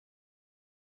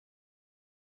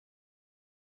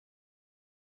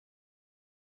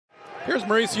Here's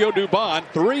Mauricio Dubon,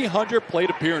 300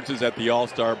 plate appearances at the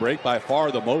All-Star break, by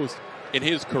far the most in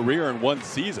his career in one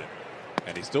season.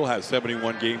 And he still has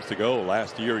 71 games to go.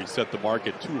 Last year he set the mark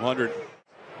at 200.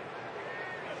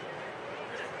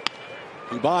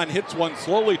 Dubon hits one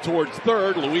slowly towards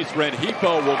third. Luis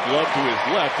Rengifo will glove to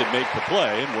his left and make the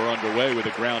play, and we're underway with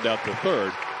a ground out to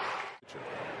third.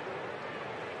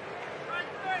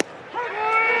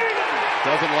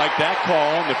 Doesn't like that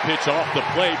call on the pitch off the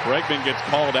plate. Bregman gets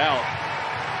called out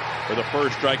for the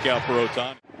first strikeout for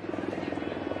Ohtani.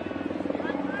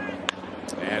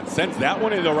 And sends that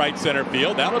one into right center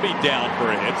field. That'll be down for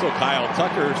a hit. So Kyle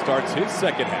Tucker starts his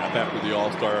second half after the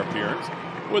All-Star appearance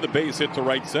with a base hit to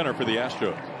right center for the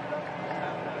Astros.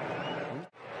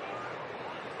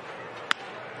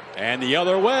 And the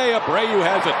other way, Abreu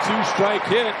has a two-strike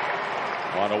hit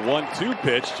on a 1-2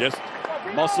 pitch. Just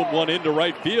muscled one into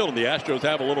right field, and the Astros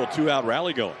have a little two-out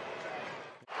rally going.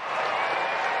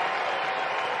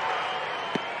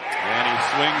 And he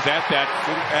swings at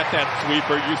that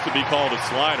sweeper, used to be called a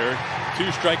slider. 2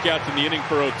 strikeouts in the inning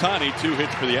for Ohtani, 2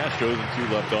 hits for the Astros, and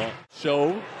 2 left on.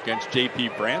 Show against J.P.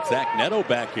 France. Zach Neto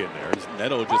back in there.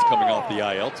 Neto just coming off the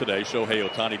IL today. Shohei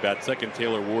Ohtani bats second.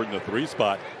 Taylor Ward in the 3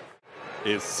 spot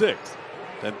is 6th.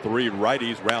 Then 3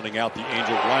 righties rounding out the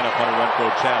Angels lineup. Hunter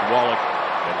Renfroe, Chad Wallach,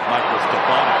 and Michael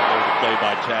Stefanik. There's a play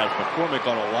by Chaz McCormick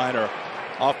on a liner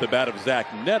off the bat of Zach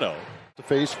Neto. To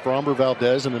face Framber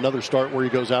Valdez in another start where he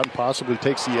goes out and possibly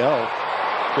takes the L.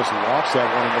 Just lofts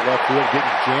that one in the left field,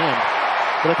 getting jammed.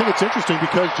 But I think it's interesting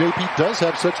because JP does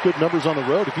have such good numbers on the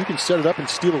road. If you can set it up and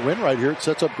steal a win right here, it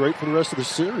sets up great for the rest of the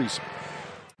series.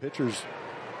 Pitchers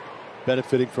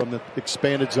benefiting from the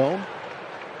expanded zone.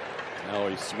 Now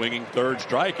he's swinging third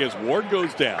strike as Ward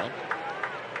goes down.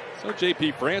 So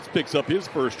J.P. France picks up his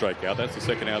first strikeout. That's the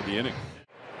second out of the inning.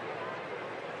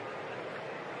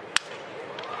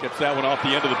 Gets that one off the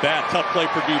end of the bat. Tough play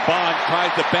for Dubon.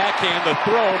 Tries to backhand the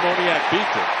throw. Moniak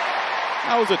beats it.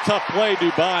 That was a tough play.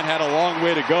 Dubon had a long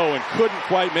way to go and couldn't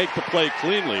quite make the play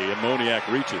cleanly, and Moniak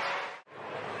reaches.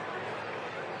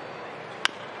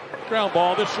 Ground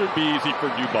ball. This should be easy for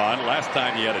Dubon. Last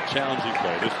time he had a challenging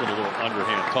play. This one a little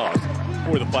underhand toss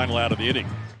for the final out of the inning.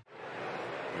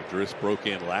 Madris broke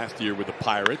in last year with the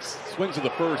Pirates. Swings to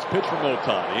the first pitch from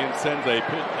Ohtani and sends a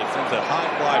high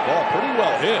fly ball, pretty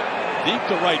well hit, deep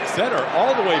to right center,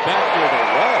 all the way back near the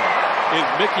wall is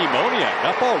Mickey Moniak.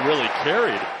 That ball really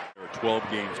carried. 12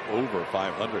 games over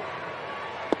 500.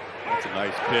 That's a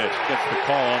nice pitch. Gets the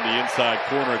call on the inside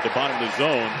corner at the bottom of the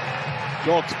zone.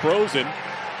 Julks frozen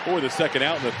for the second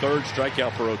out and the third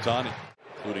strikeout for Ohtani.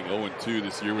 Including 0-2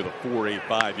 this year with a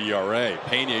 4.85 ERA.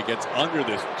 Pena gets under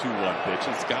this 2-1 pitch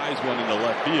and skies one in the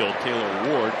left field. Taylor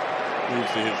Ward moves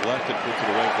to his left and puts it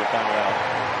away for the final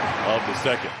out of the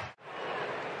second.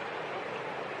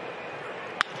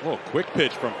 Oh, quick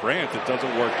pitch from France. It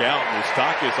doesn't work out.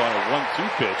 Moustakas on a 1-2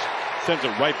 pitch sends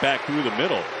it right back through the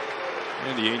middle.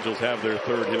 And the Angels have their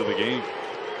third hit of the game.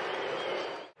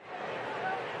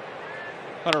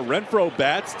 Hunter Renfroe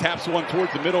bats, taps one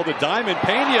towards the middle of the diamond.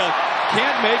 Pena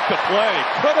can't make the play.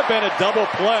 Could have been a double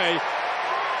play.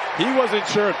 He wasn't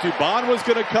sure if Dubon was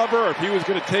going to cover or if he was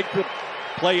going to take the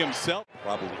play himself.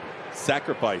 Probably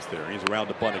sacrifice there. He's around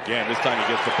the bunt again. This time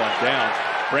he gets the bunt down.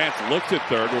 France looks at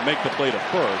third, will make the play to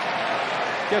first.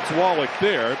 Gets Wallach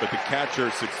there, but the catcher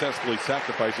successfully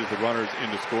sacrifices the runners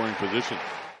into scoring position.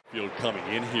 Field coming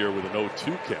in here with an 0-2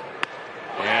 count.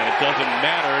 And it doesn't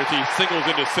matter as he singles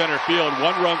into center field.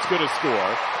 1 run's going to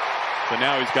score. So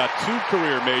now he's got 2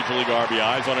 career Major League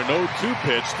RBIs on an 0-2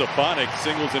 pitch. Stefanik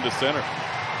singles into center.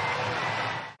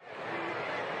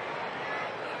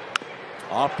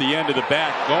 Off the end of the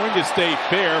bat, going to stay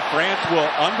fair. France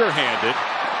will underhand it.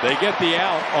 They get the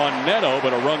out on Neto,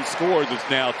 but a run scores. It's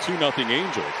now 2-0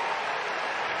 Angels.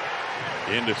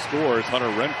 Into scores Hunter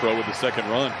Renfroe with the second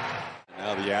run.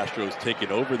 Now the Astros taking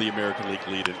over the American League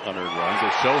lead in unearned runs.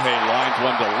 As Shohei lines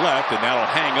one to left, and that'll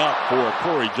hang up for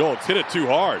Corey Julks. Hit it too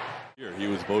hard. Here he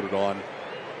was voted on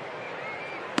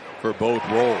for both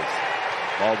roles.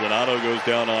 Maldonado goes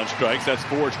down on strikes. That's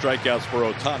 4 strikeouts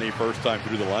for Ohtani, first time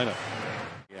through the lineup.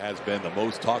 He has been the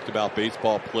most talked about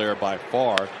baseball player by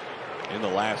far in the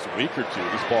last week or two.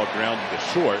 This ball grounded to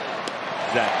short.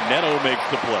 Zach Neto makes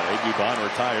the play. Dubon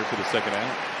retired for the second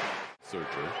out.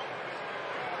 Searcher.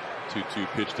 2-2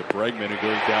 pitch to Bregman, who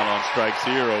goes down on strikes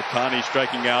here. Ohtani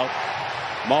striking out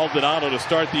Maldonado to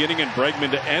start the inning and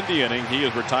Bregman to end the inning. He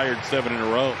has retired 7 in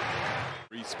a row.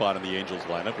 3 spot in the Angels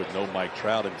lineup with no Mike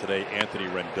Trout, and today Anthony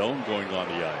Rendon going on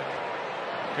the IL.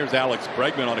 Here's Alex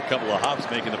Bregman on a couple of hops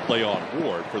making the play on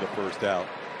Ward for the first out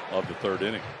of the third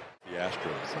inning. The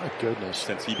Astros. My goodness.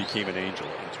 Since he became an Angel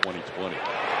in 2020.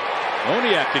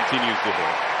 Moniak continues to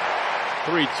hit.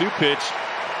 3-2 pitch,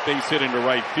 base hit into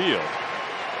right field.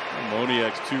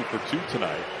 Moniak's 2 for 2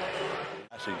 tonight.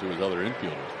 Passing to his other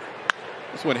infielders.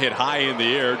 This one hit high in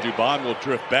the air. Dubon will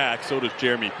drift back. So does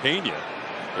Jeremy Pena.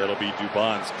 That'll be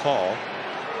Dubon's call.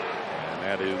 And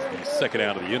that is the second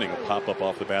out of the inning. A pop up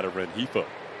off the bat of Rengifo.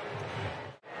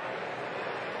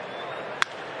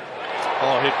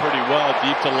 Ball hit pretty well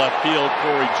deep to left field.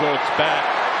 Corey Jolt's back.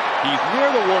 He's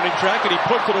near the warning track and he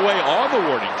puts it away on the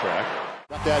warning track.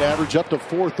 Got that average up to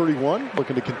 431.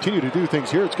 Looking to continue to do things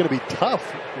here. It's going to be tough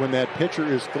when that pitcher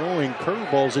is throwing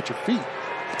curveballs at your feet.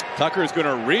 Tucker is going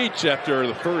to reach after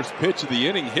the first pitch of the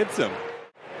inning hits him.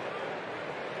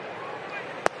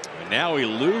 And now he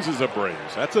loses a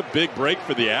Braves. That's a big break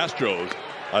for the Astros.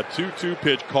 A 2-2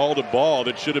 pitch called a ball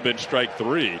that should have been strike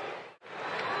 3.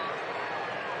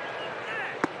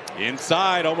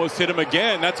 Inside, almost hit him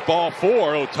again. That's ball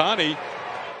 4. Ohtani.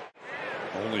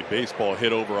 Only baseball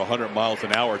hit over 100 miles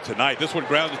an hour tonight. This one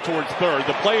grounded towards third.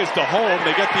 The play is to home.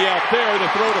 They get the out there. The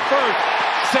throw to first.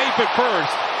 Safe at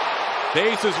first.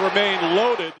 Bases remain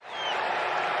loaded.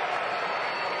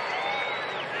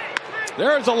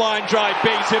 There's a line drive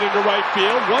base hit into right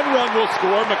field. 1 run will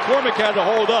score. McCormick had to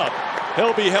hold up.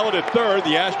 He'll be held at third.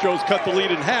 The Astros cut the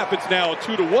lead in half. It's now a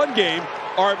 2-1 game.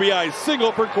 RBI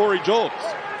single for Corey Joltz.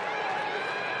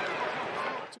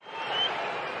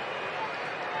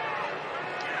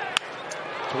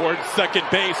 Towards second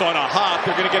base on a hop.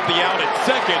 They're going to get the out at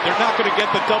second. They're not going to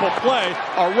get the double play.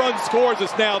 A run scores.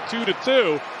 It's now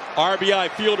 2-2. RBI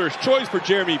fielder's choice for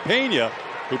Jeremy Pena,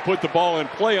 who put the ball in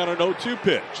play on an 0-2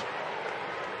 pitch.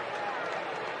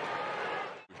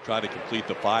 Trying to complete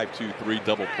the 5-2-3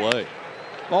 double play.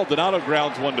 Maldonado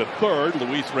grounds one to third.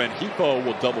 Luis Rengifo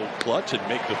will double clutch and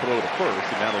make the throw to first,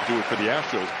 and that'll do it for the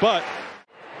Astros. But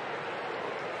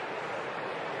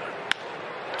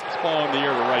ball in the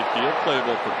air to right field,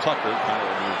 playable for Tucker. Kyle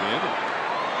will move in and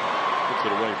puts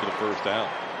it away for the first out.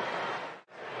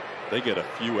 They get a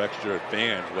few extra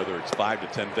fans, whether it's 5,000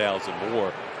 to 10,000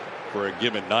 more for a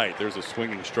given night. There's a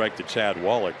swinging strike to Chad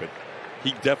Wallach, but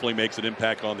he definitely makes an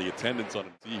impact on the attendance on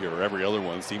a here. Every other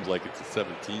one seems like it's a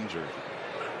 17 jersey.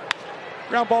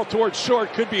 Ground ball towards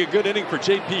short, could be a good inning for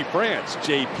J.P. France.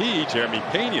 J.P. Jeremy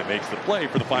Pena makes the play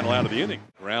for the final out of the inning.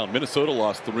 Minnesota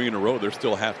lost 3 in a row. They're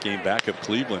still half game back of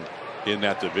Cleveland in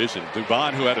that division.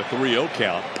 Dubon, who had a 3-0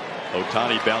 count.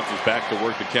 Ohtani bounces back to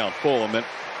work the count full and then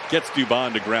gets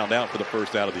Dubon to ground out for the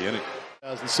first out of the inning.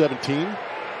 2017.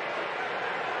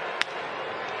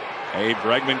 Hey,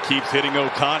 Bregman keeps hitting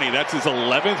Ohtani. That's his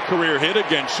 11th career hit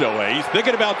against Shohei. He's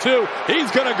thinking about 2.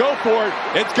 He's going to go for it.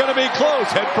 It's going to be close.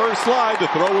 Head first slide. The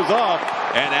throw is off.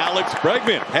 And Alex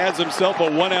Bregman has himself a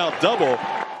 1-out double.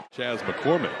 Chas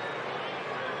McCormick.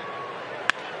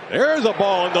 There's a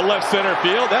ball into left center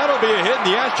field. That'll be a hit, and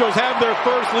the Astros have their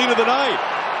first lead of the night.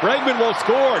 Bregman will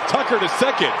score. Tucker to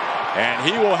second. And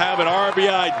he will have an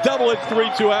RBI double. It's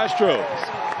 3-2 Astros.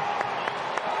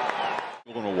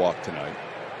 Going to walk tonight.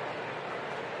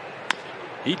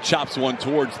 He chops one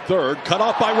towards third. Cut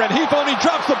off by Rengifo, and he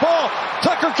drops the ball.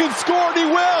 Tucker can score, and he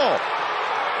will.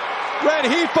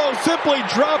 Rengifo simply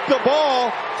dropped the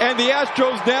ball, and the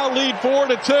Astros now lead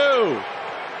 4-2.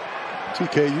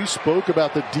 TK, you spoke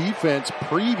about the defense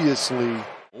previously.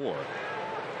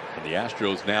 And the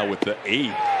Astros now with the 8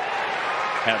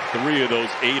 have 3 of those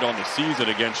 8 on the season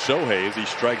against Shohei as he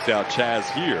strikes out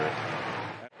Chaz here.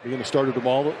 You're going to start it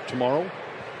tomorrow?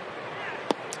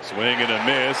 Swing and a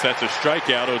miss. That's a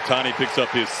strikeout. Ohtani picks up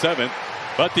his 7th.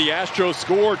 But the Astros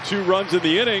score 2 runs in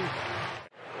the inning.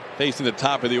 Facing the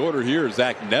top of the order here is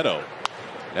Zach Neto.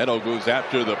 Neto goes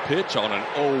after the pitch on an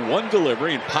 0-1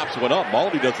 delivery and pops one up.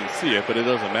 Maldi doesn't see it, but it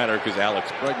doesn't matter because Alex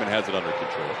Bregman has it under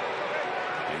control.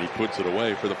 And he puts it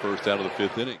away for the first out of the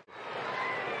 5th inning.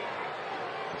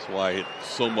 That's why it's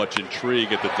so much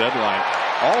intrigue at the deadline.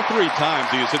 All 3 times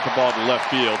he has hit the ball to left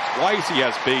field. Twice he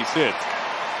has base hits.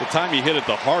 The time he hit it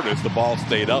the hardest, the ball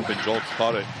stayed up and Joltz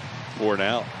caught it for an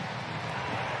out.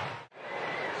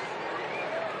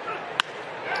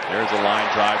 There's a line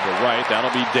drive to right. That'll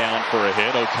be down for a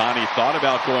hit. Ohtani thought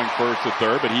about going first to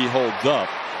third, but he holds up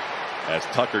as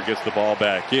Tucker gets the ball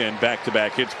back in.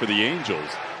 Back-to-back hits for the Angels.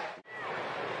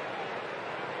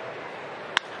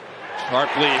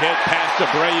 Sharply hit past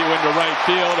Abreu into right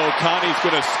field. Ohtani's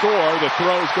going to score. The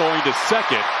throw's going to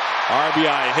second.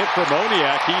 RBI hit for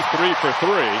Moniak. He's 3 for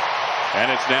 3. And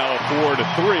it's now a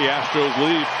 4-3 Astros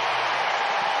lead.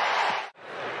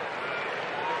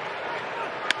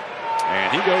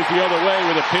 And he goes the other way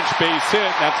with a pinch base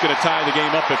hit. That's going to tie the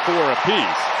game up at 4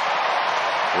 apiece.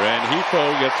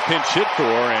 Rengifo gets pinch hit for,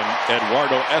 and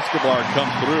Eduardo Escobar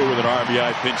comes through with an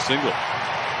RBI pinch single.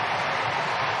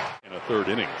 In a third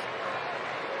innings.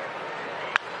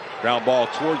 Ground ball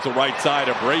towards the right side.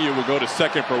 Abreu will go to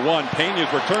second for one.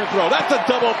 Pena's return throw. That's a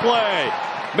double play.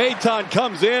 Maton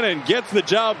comes in and gets the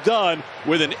job done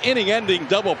with an inning-ending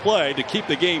double play to keep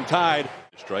the game tied.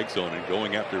 Strike zone and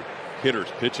going after hitters'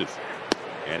 pitches.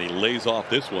 And he lays off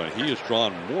this one. He has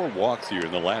drawn more walks here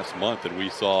in the last month than we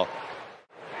saw.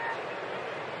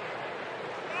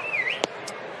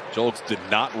 Schultz did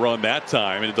not run that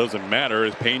time, and it doesn't matter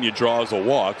as Pena draws a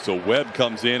walk. So Webb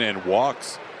comes in and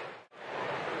walks.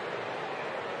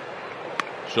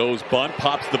 Shows bunt,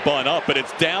 pops the bunt up, but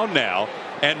it's down now.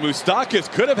 And Moustakas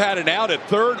could have had an out at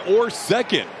third or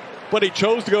second, but he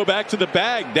chose to go back to the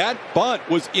bag. That bunt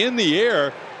was in the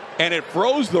air, and it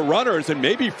froze the runners and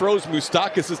maybe froze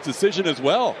Moustakas' decision as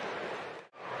well.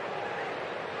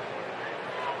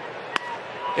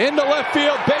 Into left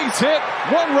field, base hit,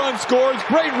 1 run scores.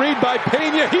 Great read by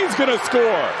Pena. He's going to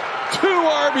score. 2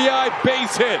 RBI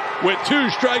base hit with 2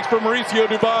 strikes for Mauricio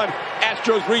Dubon.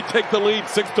 Astros retake the lead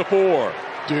 6-4.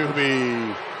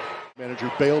 Doobie.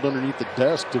 Manager bailed underneath the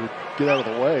desk to get out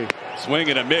of the way. Swing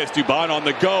and a miss. Dubon on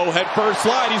the go. Head first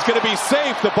slide. He's going to be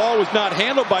safe. The ball was not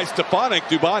handled by Stefanik.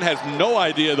 Dubon has no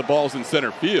idea the ball's in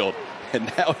center field.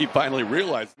 And now he finally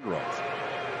realized the runs.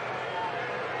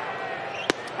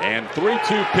 And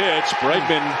 3-2 pitch.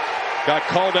 Bregman got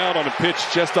called out on a pitch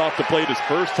just off the plate his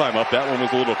first time up. That one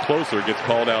was a little closer. Gets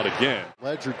called out again.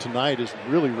 Ledger tonight is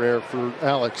really rare for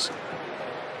Alex.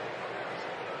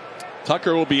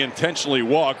 Tucker will be intentionally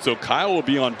walked, so Kyle will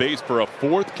be on base for a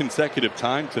 4th consecutive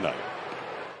time tonight.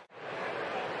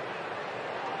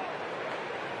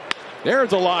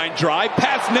 There's a line drive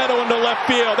past Neto into left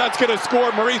field. That's going to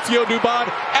score Mauricio Dubon.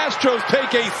 Astros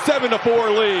take a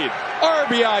 7-4 lead.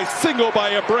 RBI single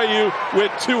by Abreu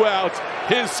with 2 outs.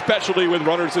 His specialty with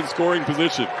runners in scoring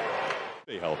position.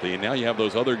 Stay healthy, and now you have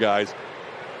those other guys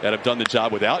that have done the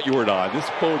job without Yordan. This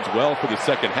bodes well for the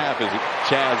second half as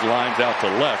Chaz lines out to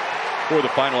left for the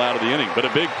final out of the inning. But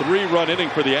a big 3-run inning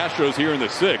for the Astros here in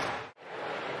the 6th.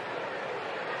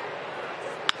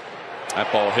 That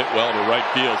ball hit well to right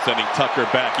field, sending Tucker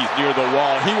back. He's near the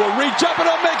wall. He will reach up and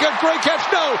he'll make a great catch.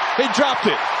 No, he dropped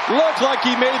it. Looked like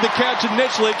he made the catch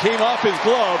initially. It came off his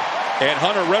glove. And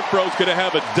Hunter Renfroe's going to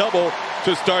have a double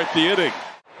to start the inning.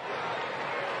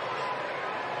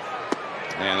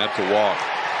 And that's a walk.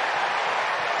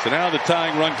 So now the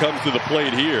tying run comes to the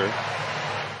plate here.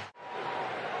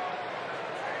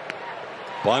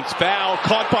 Bunts foul,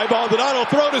 caught by Maldonado,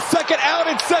 throw to second, out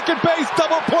at second base,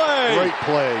 double play. Great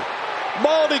play.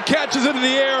 Maldi catches it in the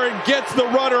air and gets the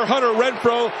runner, Hunter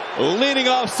Renfroe, leaning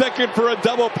off second for a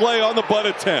double play on the bunt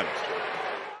attempt.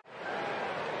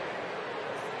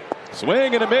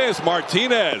 Swing and a miss.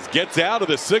 Martinez gets out of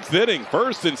the 6th inning.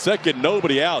 First and second,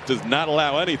 nobody out. Does not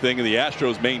allow anything, and the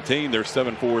Astros maintain their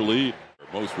 7-4 lead.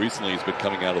 Most recently, he's been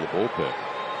coming out of the bullpen.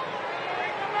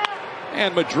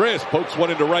 And Madris pokes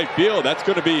one into right field. That's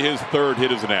going to be his 3rd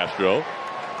hit as an Astro.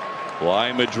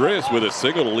 Fly Madris with a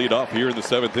single to lead off here in the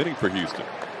 7th inning for Houston.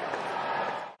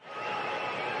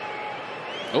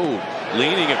 Oh,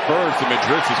 leaning at first, and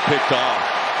Madris is picked off.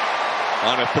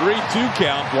 On a 3-2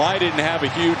 count, Fly didn't have a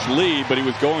huge lead, but he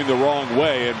was going the wrong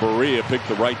way, and Berea picked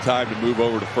the right time to move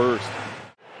over to first.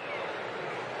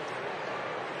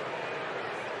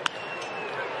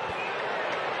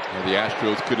 The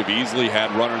Astros could have easily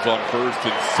had runners on first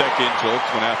and second. Schultz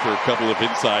went after a couple of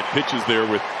inside pitches there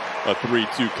with a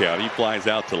 3-2 count. He flies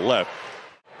out to left.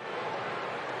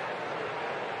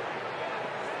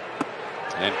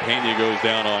 And Pena goes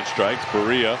down on strikes.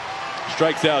 Berea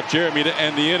strikes out Jeremy to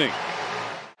end the inning.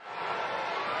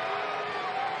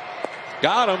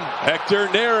 Got him. Hector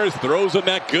Neris throws him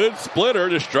that good splitter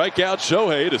to strike out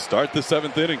Shohei to start the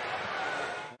 7th inning.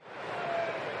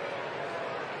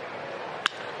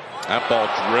 That ball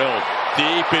drilled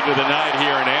deep into the night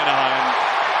here in Anaheim.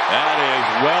 That is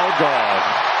well gone.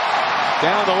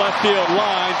 Down the left field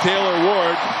line, Taylor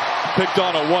Ward picked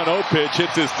on a 1-0 pitch,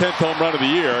 hits his 10th home run of the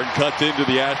year, and cuts into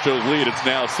the Astros lead. It's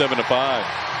now 7-5.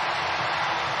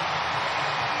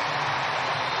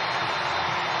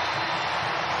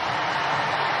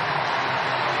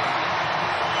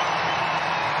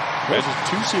 That's a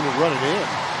 2-seamer running in.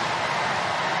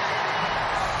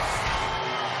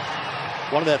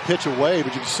 Wanted that pitch away,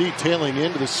 but you can see tailing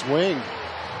into the swing.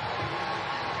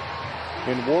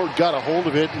 And Ward got a hold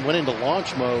of it and went into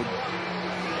launch mode.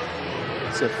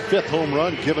 It's a 5th home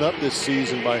run given up this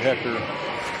season by Hector.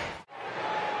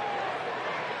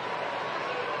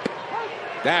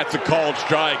 That's a called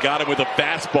strike. Got him with a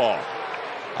fastball.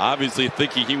 Obviously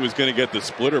thinking he was going to get the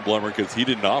splitter blummer because he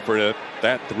didn't offer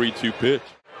that 3-2 pitch.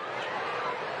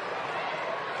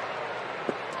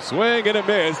 Swing and a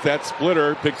miss. That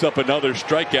splitter picks up another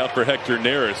strikeout for Hector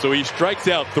Neris. So he strikes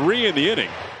out 3 in the inning.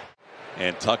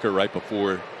 And Tucker right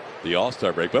before the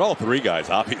All-Star break. But all 3 guys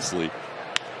obviously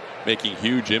making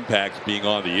huge impacts, being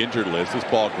on the injured list. This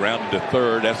ball grounded to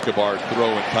third. Escobar's throw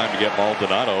in time to get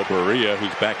Maldonado. Berea,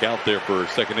 who's back out there for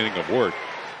second inning of work.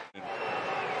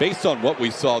 Based on what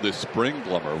we saw this spring,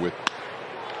 Blummer, with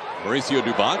Mauricio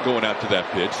Dubon going after that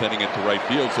pitch, sending it to right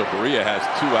field. So Berea has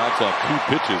 2 outs on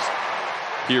 2 pitches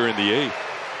here in the 8th.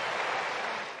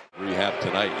 Rehab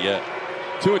tonight yet.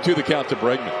 2-2 the count to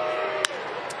Bregman.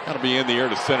 That'll be in the air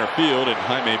to center field, and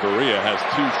Jaime Berea has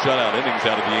 2 shutout innings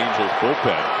out of the Angels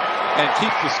bullpen and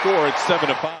keeps the score at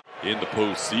 7-5 in the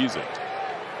postseason.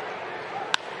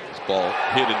 This ball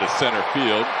hit into center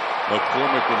field.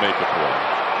 McCormick will make a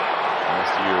play.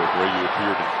 Last year, Abreu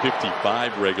appeared in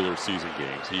 55 regular season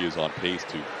games. He is on pace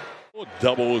to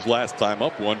double his last time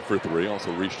up, 1 for 3.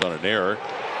 Also reached on an error.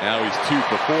 Now he's 2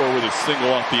 for 4 with a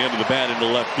single off the end of the bat into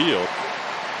left field.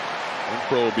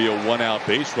 Renfroe will be a 1-out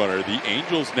base runner. The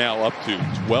Angels now up to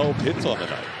 12 hits on the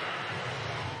night.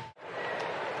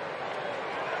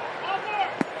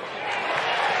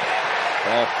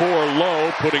 Ball 4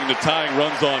 low, putting the tying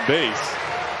runs on base.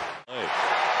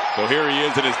 So here he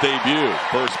is in his debut.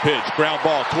 First pitch, ground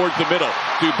ball towards the middle.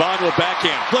 Dubon will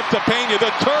backhand, flip to Pena.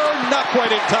 The turn, not quite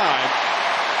in time.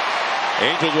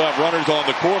 Angels will have runners on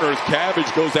the corners. Cabbage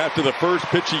goes after the first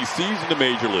pitch he sees in the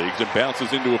major leagues and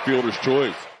bounces into a fielder's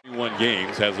choice. 21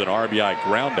 games, has an RBI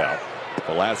ground out.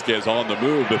 Velasquez on the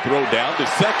move, the throw down to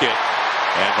second.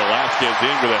 And Velasquez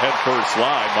in with a head first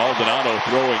slide. Maldonado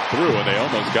throwing through, and they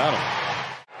almost got him.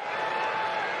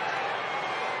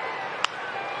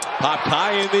 Popped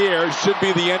high in the air, should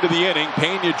be the end of the inning.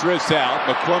 Pena drifts out,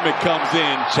 McCormick comes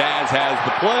in, Chaz has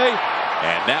the play,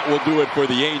 and that will do it for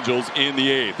the Angels in the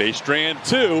 8th. They strand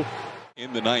 2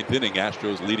 in the 9th inning.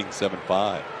 Astros leading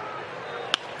 7-5.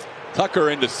 Tucker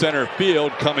into center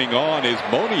field. Coming on is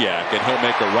Moniak, and he'll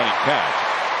make a running catch.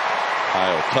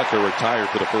 Kyle Tucker retired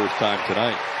for the first time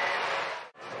tonight.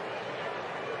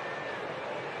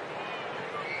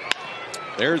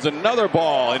 There's another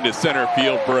ball into center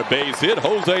field for a base hit.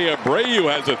 Jose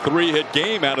Abreu has a 3-hit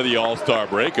game out of the All-Star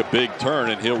break. A big turn,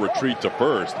 and he'll retreat to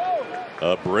first.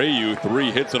 Abreu,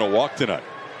 3 hits and a walk tonight.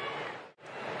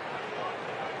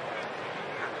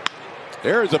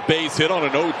 There's a base hit on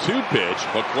an 0-2 pitch.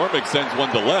 McCormick sends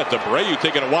one to left. Abreu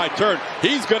taking a wide turn.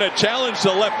 He's going to challenge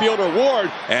the left fielder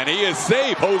Ward, and he is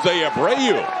safe. Jose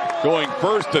Abreu going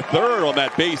first to third on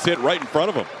that base hit right in front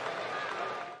of him.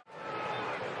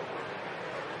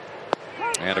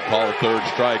 And a call, third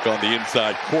strike on the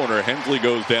inside corner. Hensley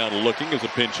goes down looking as a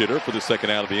pinch hitter for the second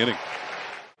out of the inning.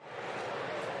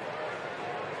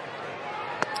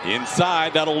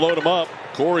 Inside, that'll load him up.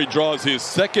 Corey draws his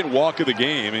second walk of the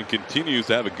game and continues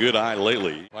to have a good eye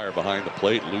lately. Fire behind the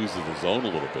plate, loses the zone a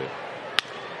little bit.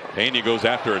 Pena goes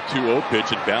after a 2-0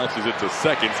 pitch and bounces it to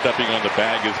second. Stepping on the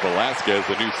bag is Velasquez,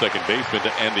 the new second baseman,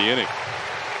 to end the inning.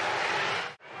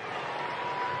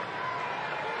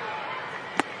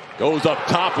 Goes up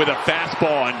top with a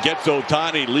fastball and gets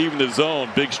Ohtani leaving the zone.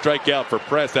 Big strikeout for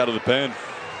Press out of the pen.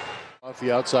 Off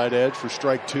the outside edge for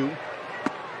strike 2.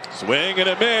 Swing and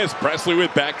a miss. Presley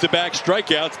with back-to-back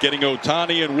strikeouts, getting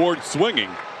Ohtani and Ward swinging.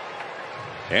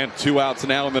 And 2 outs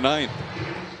now in the 9th.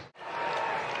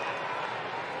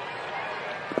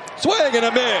 Swing and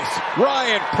a miss.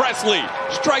 Ryan Presley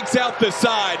strikes out the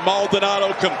side.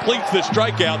 Maldonado completes the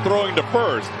strikeout, throwing to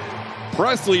first.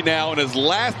 Presley now in his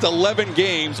last 11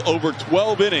 games over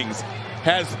 12 innings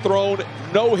has thrown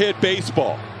no-hit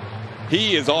baseball.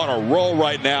 He is on a roll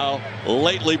right now.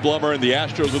 Lately, Blummer, and the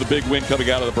Astros with a big win coming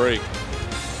out of the break.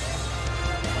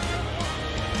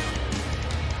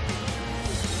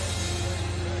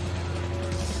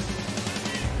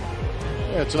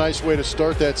 Yeah, it's a nice way to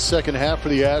start that second half for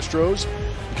the Astros.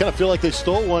 You kind of feel like they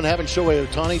stole one having Shohei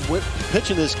Ohtani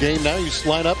pitching this game. Now you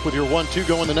line up with your 1-2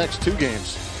 going the next 2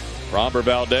 games. Framber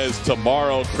Valdez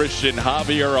tomorrow. Christian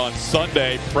Javier on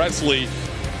Sunday. Presley,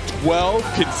 12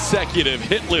 consecutive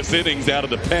hitless innings out of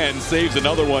the pen. Saves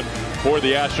another one for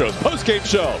the Astros. Post-game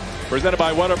show presented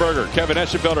by Whataburger. Kevin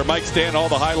Eschenfelder, Mike Stan, all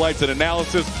the highlights and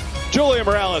analysis. Julia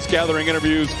Morales gathering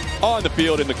interviews on the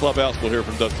field in the clubhouse. We'll hear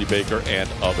from Dusty Baker and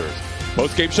others.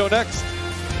 Post-game show next.